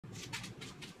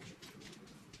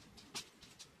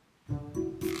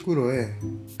クロエ、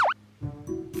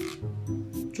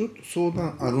ちょっと相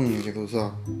談あるんやけど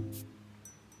さ、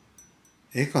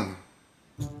ええかな？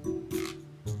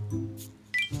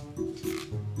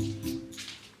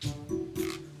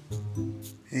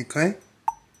ええかい？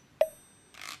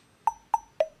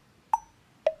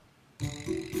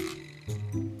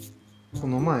こ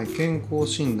の前健康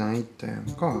診断行ったやん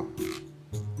か。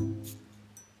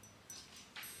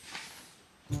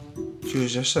注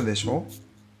射したでしょ？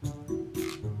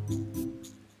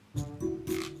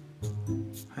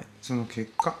はい、その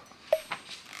結果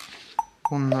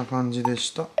こんな感じで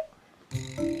した。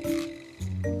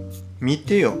見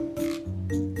てよ、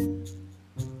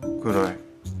クロエ、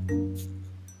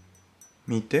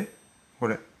見て、こ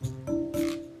れ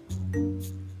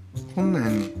こんなんや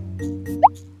ねん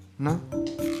な。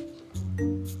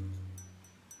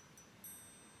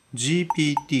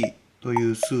 GPT と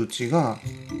いう数値が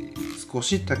少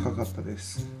し高かったで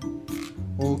す。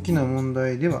大きな問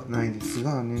題ではないです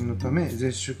が、念のため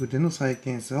絶食での再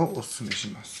検査をお勧めし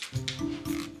ます。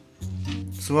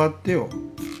座ってよ、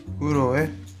クロエ。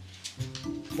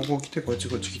ここ来て、こっち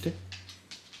来て。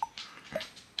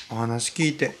お話聞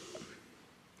いて。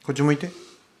こっち向いて。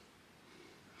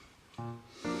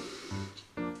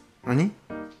何？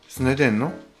すねてん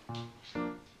の？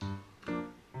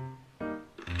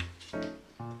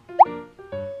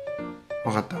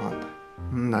分かった。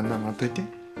なんだ、待っといて。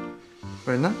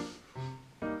これな。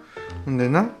んで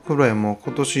な、クロエも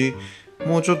今年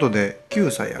もうちょっとで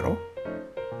9歳やろ？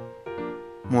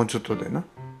もうちょっとでな。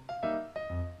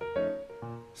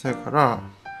そやから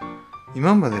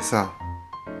今までさ、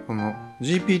この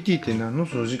GPT って何の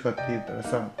数字かって言ったら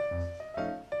さ、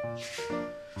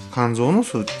肝臓の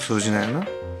数字なんやな。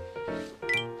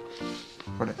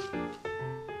これ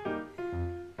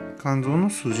肝臓の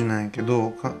数字なんやけ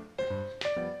ど、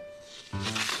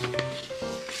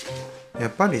や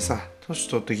っぱりさ、年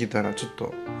取ってきたらちょっ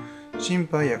と心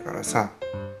配やからさ、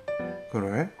ク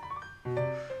ロエ、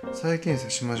再検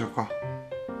査しましょうか。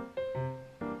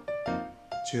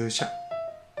注射、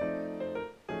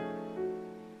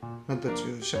また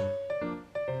注射。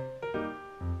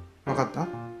分かった？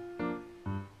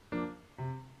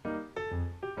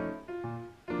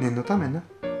念のためな。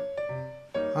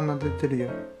鼻出てるよ。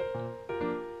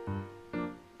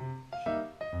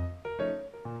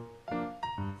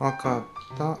分かっ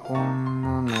た、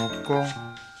女の子。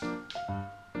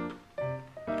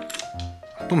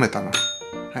止めたな。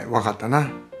はい、分かったな。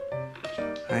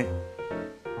はい。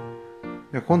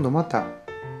じゃあ今度また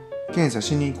検査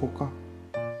しに行こうか。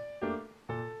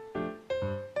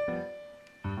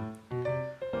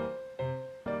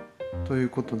という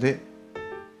ことで、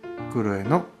クロエ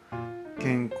の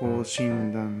健康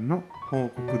診断の報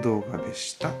告動画で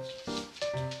した。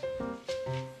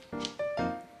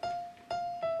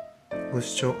ご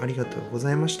視聴ありがとうご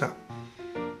ざいました。